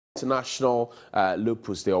International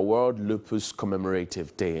Lupus Day, or World Lupus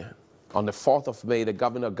Commemorative Day. On the 4th of May, the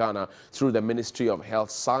governor of Ghana, through the Ministry of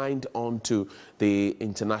Health, signed on to the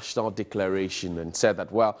international declaration and said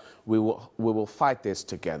that, well, we will fight this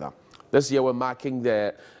together. This year, we're marking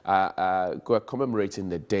the, we're commemorating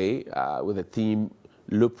the day with the theme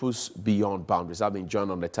Lupus Beyond Boundaries. I've been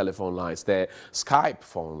joined on the telephone lines, the Skype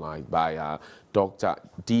phone line by Dr.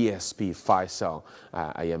 DSP Faisal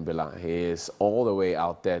Ayembila. He is all the way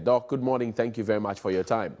out there. Doc, good morning. Thank you very much for your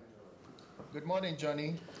time. Good morning,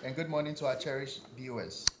 Johnny, and good morning to our cherished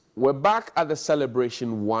viewers. We're back at the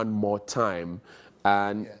celebration one more time.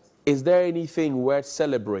 And yes. Is there anything worth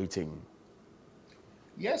celebrating?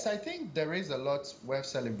 Yes, I think there is a lot worth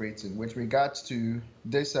celebrating with regards to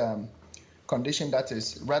this condition that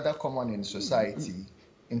is rather common in society,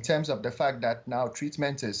 in terms of the fact that now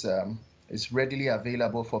treatment is readily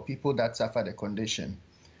available for people that suffer the condition.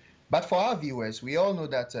 But for our viewers, we all know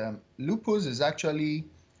that lupus is actually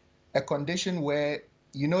a condition where,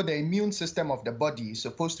 you know, the immune system of the body is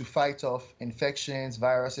supposed to fight off infections,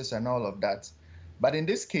 viruses, and all of that. But in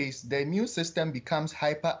this case, the immune system becomes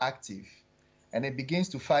hyperactive and it begins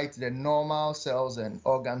to fight the normal cells and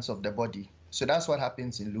organs of the body. So that's what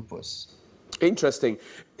happens in lupus. Interesting.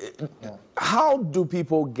 Yeah. How do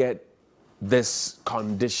people get this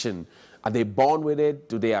condition? Are they born with it?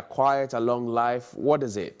 Do they acquire it along life? What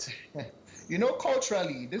is it? You know,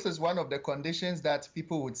 culturally, this is one of the conditions that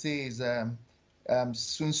people would say is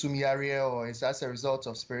sunsumyare, or is as a result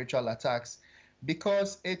of spiritual attacks,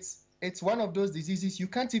 because it's one of those diseases you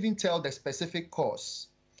can't even tell the specific cause.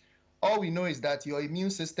 All we know is that your immune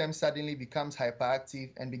system suddenly becomes hyperactive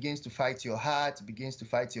and begins to fight your heart, begins to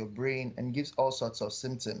fight your brain, and gives all sorts of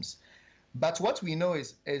symptoms. But what we know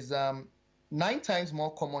is 9 times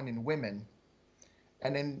more common in women,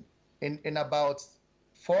 and in about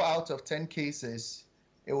 4 out of 10 cases,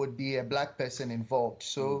 it would be a black person involved.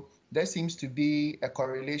 So there seems to be a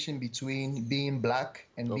correlation between being black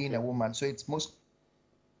and being a woman. So it's most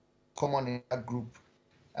common in that group,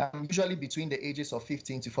 usually between the ages of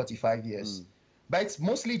 15 to 45 years. But it's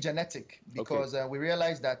mostly genetic, because we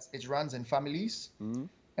realize that it runs in families.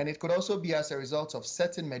 And it could also be as a result of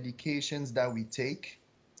certain medications that we take.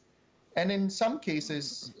 And in some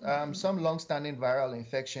cases, some long-standing viral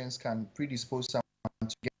infections can predispose someone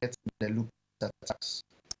to get the lupus attacks.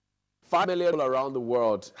 5 million people around the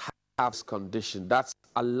world have this condition. That's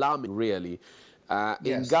alarming, really. Yes.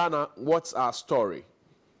 In Ghana, what's our story?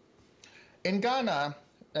 In Ghana,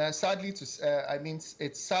 sadly,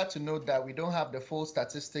 it's sad to note that we don't have the full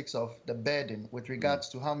statistics of the burden with regards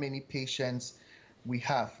to how many patients we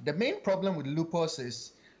have. The main problem with lupus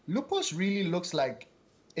is lupus really looks like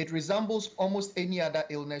it resembles almost any other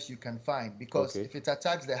illness you can find, because if it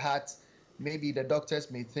attacks the heart, maybe the doctors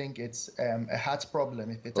may think it's a heart problem.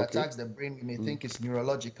 If it attacks the brain, we may think it's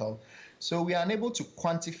neurological. So we are unable to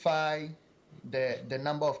quantify the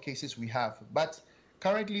number of cases we have. But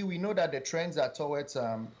currently, we know that the trends are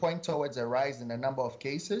point towards a rise in the number of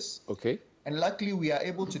cases. And luckily, we are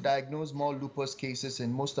able to diagnose more lupus cases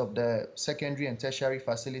in most of the secondary and tertiary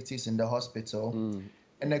facilities in the hospital.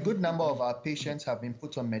 And a good number of our patients have been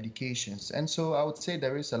put on medications. And so I would say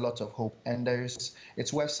there is a lot of hope, and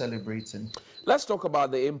it's worth celebrating. Let's talk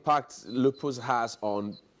about the impact lupus has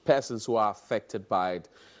on persons who are affected by it.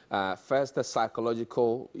 First, the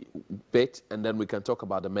psychological bit, and then we can talk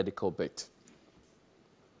about the medical bit.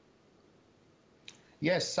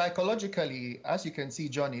 Yes, psychologically, as you can see,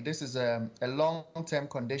 Johnny, this is a long-term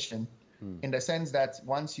condition. In the sense that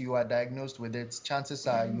once you are diagnosed with it, chances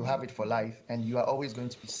are you have it for life, and you are always going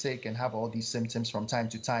to be sick and have all these symptoms from time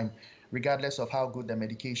to time, regardless of how good the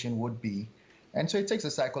medication would be. And so it takes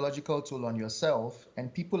a psychological toll on yourself,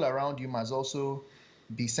 and people around you must also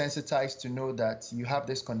be sensitized to know that you have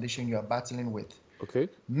this condition you are battling with.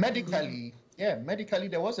 Medically,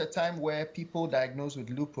 there was a time where people diagnosed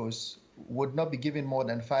with lupus would not be given more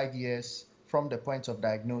than 5 years from the point of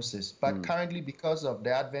diagnosis. But currently, because of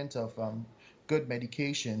the advent of good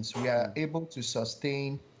medications, we are able to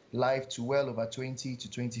sustain life to well over 20 to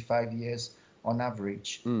 25 years on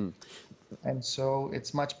average. And so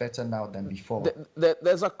it's much better now than before.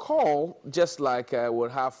 There's a call, just like we'll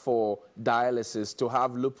have for dialysis, to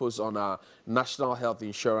have lupus on a national health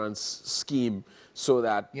insurance scheme, so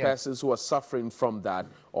that persons who are suffering from that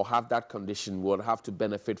or have that condition will have to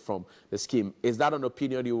benefit from the scheme. Is that an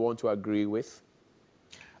opinion you want to agree with?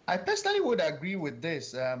 I personally would agree with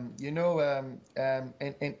this. You know,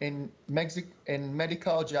 in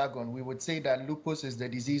medical jargon, we would say that lupus is the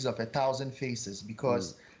disease of 1,000 faces,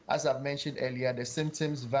 because as I've mentioned earlier, the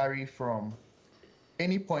symptoms vary from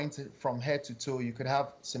any point from head to toe. You could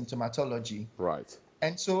have symptomatology. Right.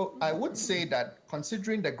 And so I would say that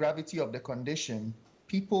considering the gravity of the condition,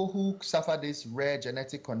 people who suffer this rare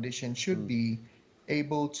genetic condition should be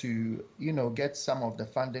able to, get some of the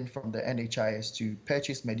funding from the NHIS to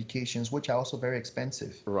purchase medications, which are also very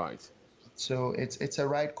expensive. Right. So it's a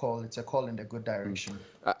right call. It's a call in the good direction.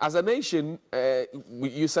 As a nation,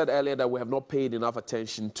 you said earlier that we have not paid enough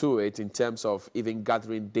attention to it in terms of even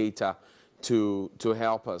gathering data to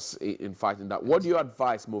help us in fighting that. What do you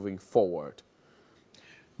advise moving forward?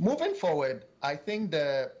 Moving forward, I think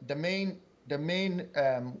the main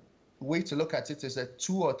way to look at it is a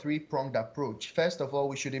 2 or 3-pronged approach. First of all,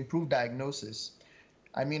 we should improve diagnosis.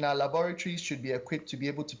 I mean, our laboratories should be equipped to be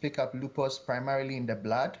able to pick up lupus primarily in the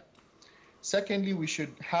blood. Secondly, we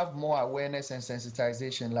should have more awareness and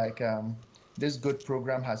sensitization, like this good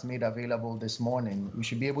program has made available this morning. We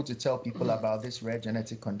should be able to tell people about this rare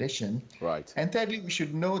genetic condition. Right. And thirdly, we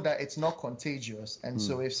should know that it's not contagious. And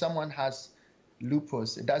so if someone has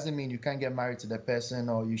lupus, it doesn't mean you can't get married to the person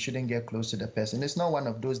or you shouldn't get close to the person. It's not one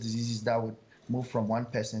of those diseases that would move from one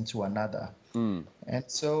person to another. And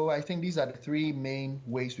so I think these are the 3 main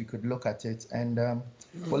ways we could look at it, and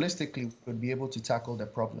holistically we could be able to tackle the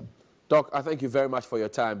problem. Doc, I thank you very much for your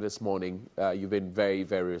time this morning. You've been very,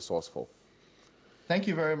 very resourceful. Thank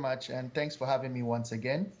you very much, and thanks for having me once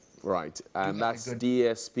again. Right, and that's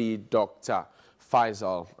DSP Dr.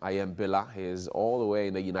 Faisal Ayembila. He is all the way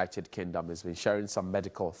in the United Kingdom. He's been sharing some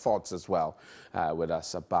medical thoughts as well with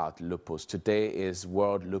us about lupus. Today is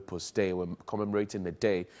World Lupus Day. We're commemorating the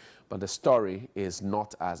day, but the story is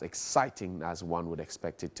not as exciting as one would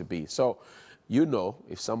expect it to be. So,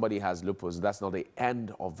 if somebody has lupus, that's not the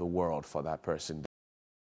end of the world for that person.